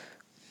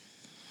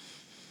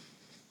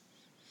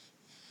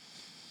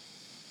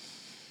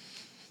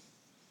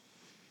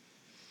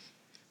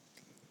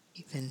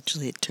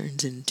 Eventually it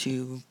turns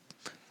into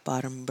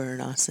bottom burn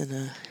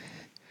asana.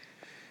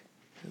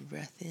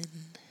 Breath in,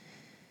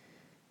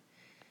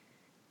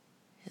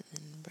 and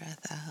then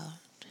breath out.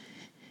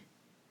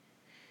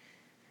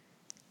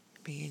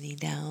 Bring your knee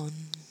down.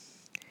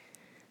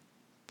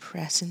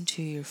 Press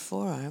into your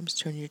forearms.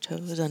 Turn your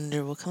toes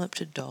under. We'll come up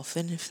to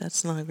dolphin. If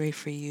that's not great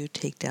for you,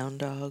 take down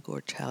dog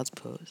or child's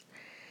pose.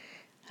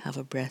 Have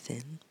a breath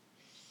in.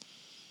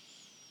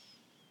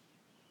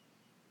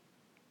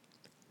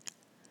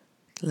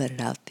 Let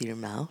it out through your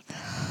mouth.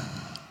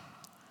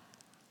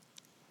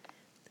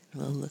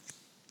 We'll look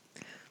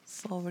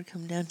forward,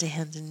 come down to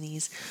hands and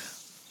knees,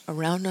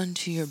 around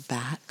onto your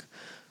back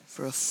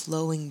for a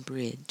flowing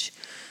bridge.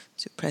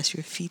 So press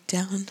your feet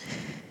down,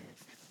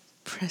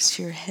 press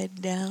your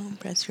head down,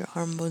 press your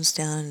arm bones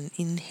down, and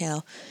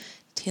inhale,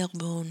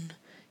 tailbone,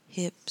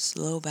 hips,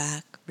 low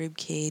back, rib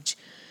cage,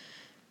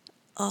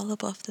 all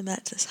up off the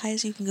mat as high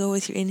as you can go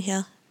with your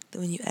inhale.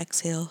 Then when you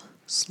exhale,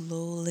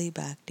 slowly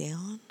back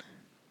down.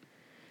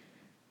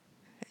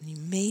 And you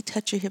may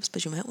touch your hips,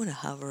 but you might want to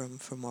hover them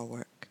for more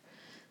work.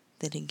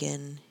 Then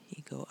again,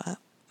 you go up.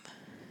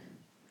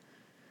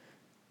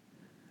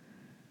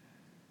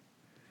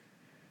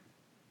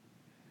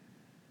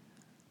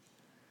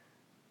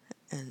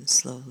 And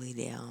slowly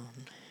down.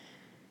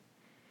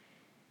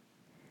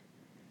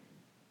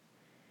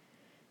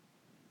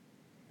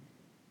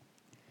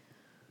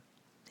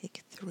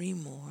 Take 3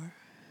 more.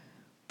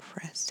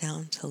 Press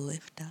down to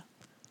lift up.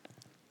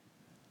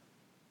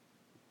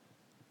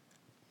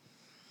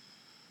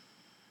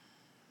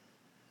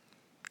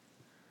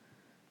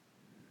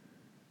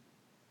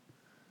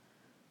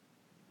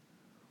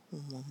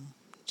 One,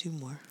 2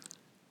 more.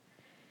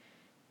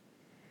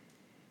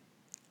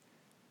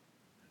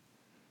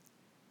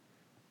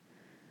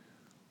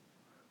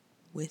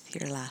 With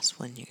your last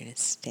one, you're going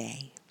to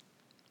stay.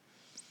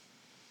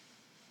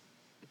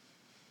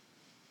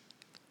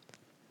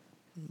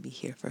 Be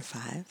here for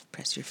 5.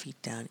 Press your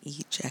feet down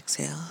each.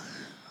 Exhale.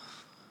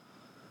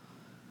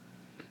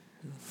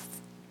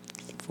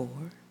 4.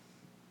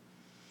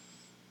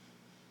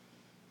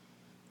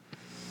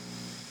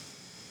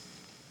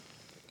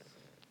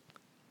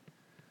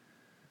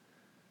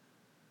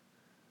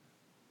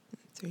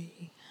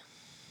 3.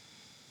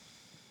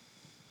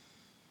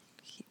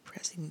 Keep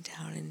pressing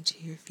down into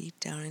your feet,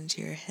 down into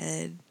your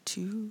head.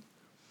 2.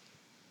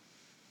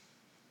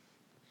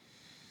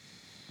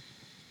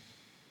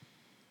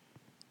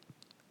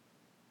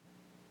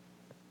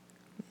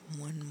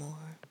 1 more.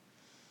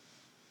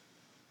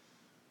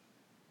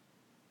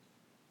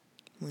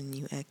 When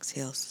you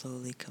exhale,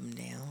 slowly come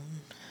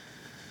down.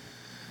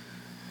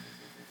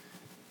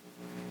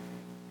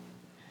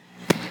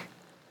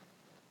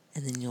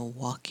 And then you'll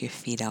walk your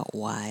feet out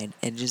wide,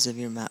 edges of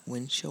your mat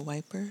windshield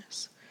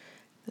wipers.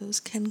 Those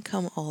can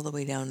come all the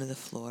way down to the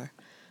floor,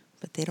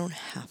 but they don't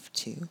have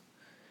to.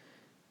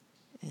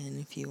 And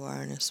if you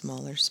are in a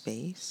smaller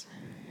space,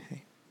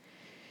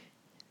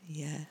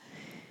 yeah,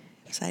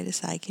 side to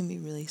side can be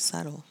really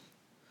subtle.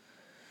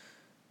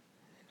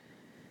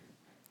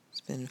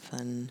 It's been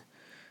fun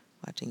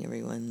watching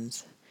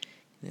everyone's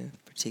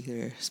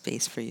particular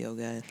space for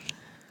yoga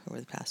over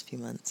the past few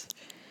months.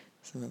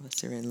 Some of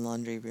us are in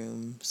laundry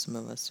rooms, some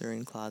of us are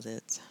in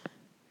closets,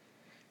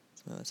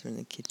 some of us are in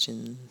the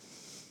kitchen,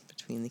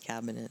 between the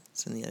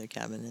cabinets and the other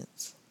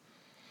cabinets.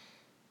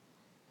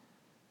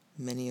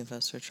 Many of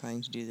us are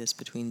trying to do this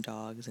between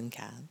dogs and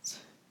cats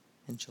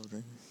and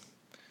children.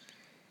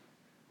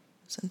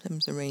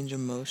 Sometimes the range of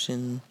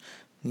motion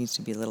needs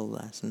to be a little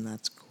less, and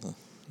that's cool.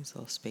 These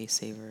little space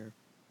saver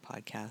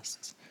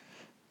podcasts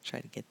try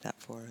to get that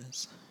for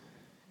us.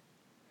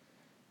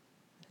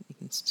 You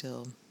can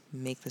still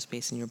make the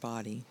space in your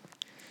body,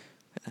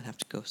 but not have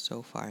to go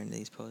so far into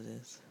these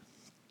poses.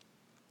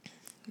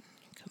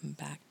 Come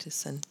back to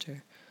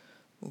center.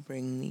 We'll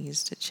bring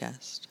knees to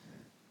chest.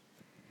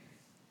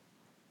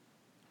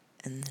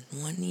 And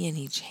then one knee in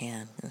each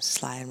hand. And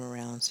slide them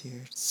around so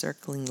you're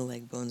circling the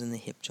leg bones and the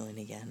hip joint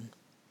again.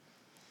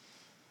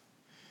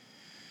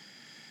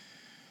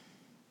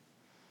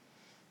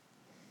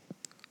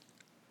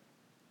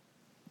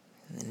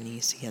 And then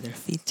knees together,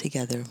 feet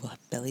together. We'll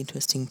have belly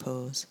twisting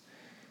pose.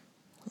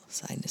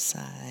 Side to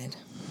side.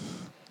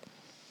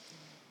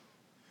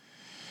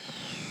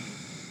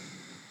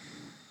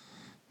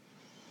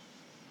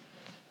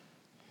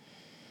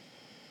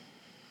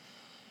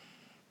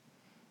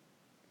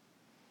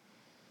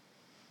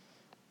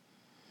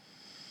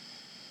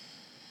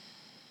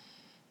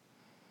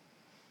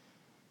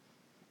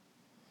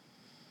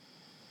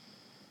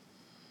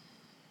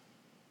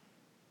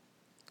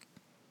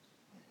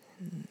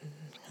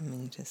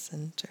 Coming to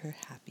center,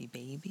 happy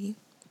baby.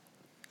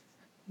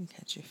 You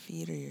catch your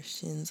feet or your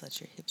shins, let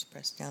your hips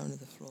press down to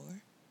the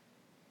floor.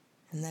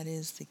 And that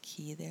is the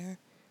key there.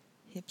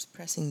 Hips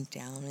pressing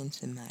down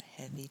into the mat,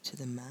 heavy to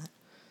the mat,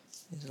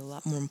 is a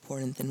lot more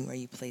important than where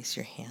you place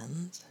your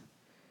hands.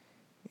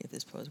 If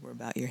this pose were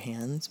about your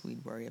hands,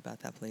 we'd worry about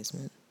that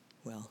placement.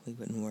 Well, we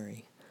wouldn't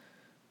worry.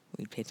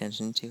 We'd pay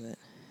attention to it.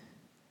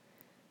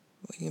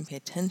 What you can pay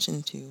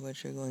attention to,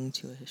 what you're going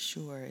to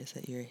assure, is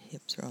that your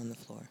hips are on the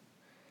floor.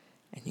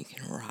 And you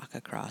can rock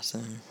across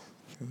them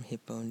from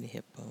hip bone to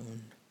hip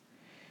bone.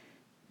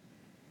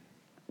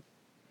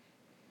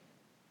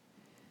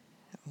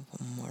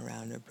 One more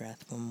round of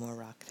breath, one more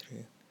rock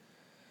through.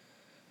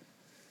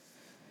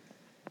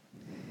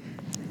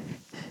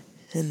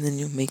 And then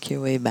you'll make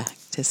your way back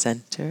to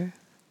center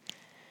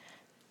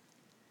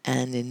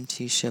and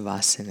into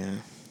Shavasana.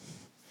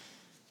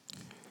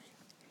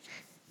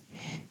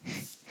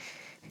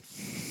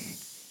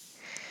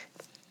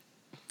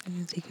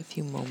 And take a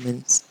few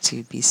moments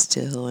to be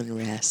still and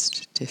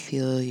rest, to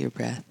feel your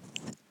breath,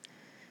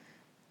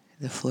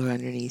 the floor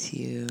underneath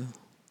you,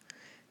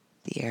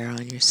 the air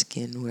on your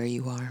skin where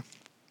you are,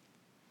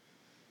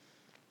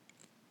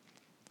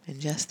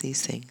 and just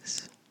these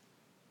things,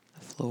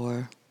 the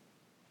floor,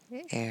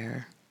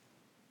 air,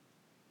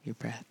 your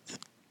breath,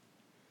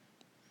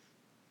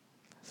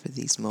 for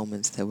these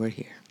moments that we're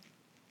here.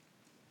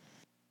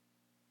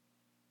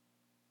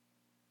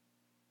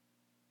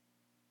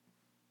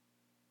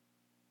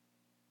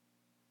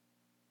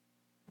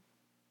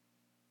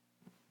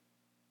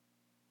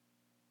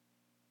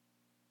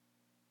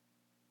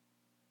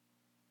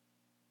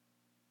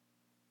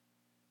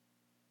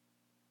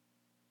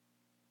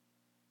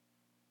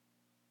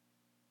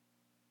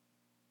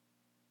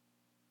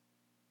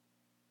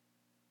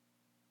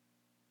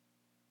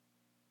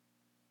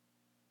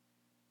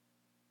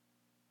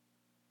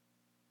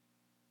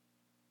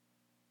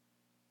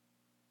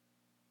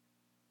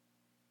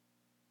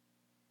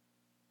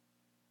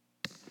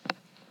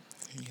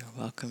 You're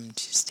welcome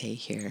to stay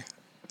here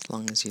as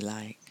long as you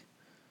like.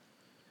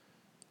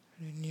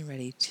 When you're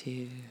ready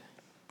to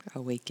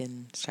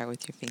awaken, start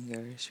with your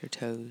fingers, your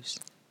toes,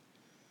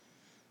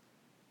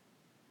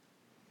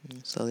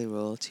 and slowly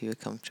roll to a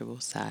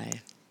comfortable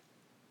side.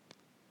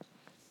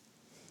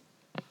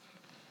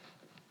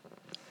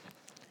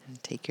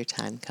 And take your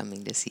time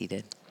coming to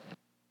seated.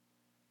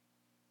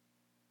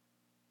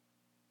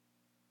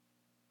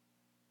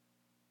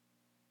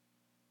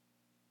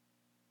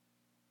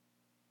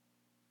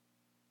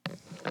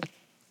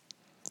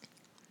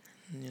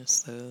 And you'll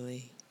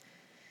slowly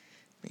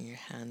bring your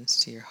hands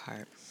to your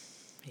heart,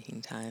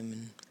 making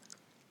time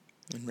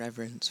and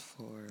reverence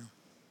for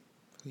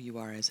who you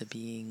are as a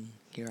being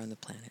here on the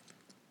planet.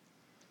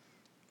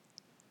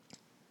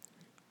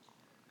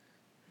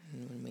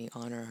 And when we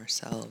honor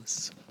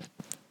ourselves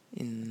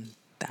in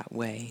that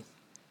way,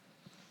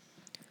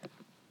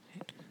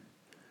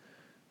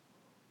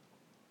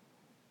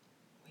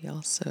 we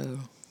also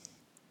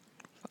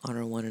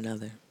honor one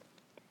another.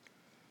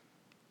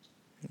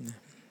 And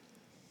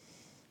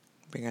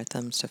bring our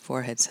thumbs to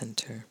forehead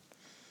center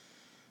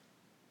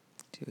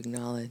to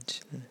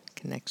acknowledge the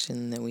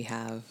connection that we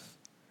have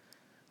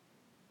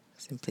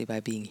simply by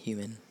being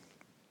human.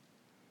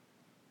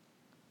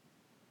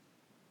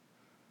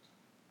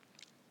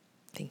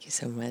 Thank you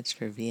so much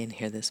for being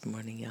here this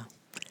morning, y'all.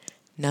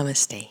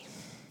 Namaste.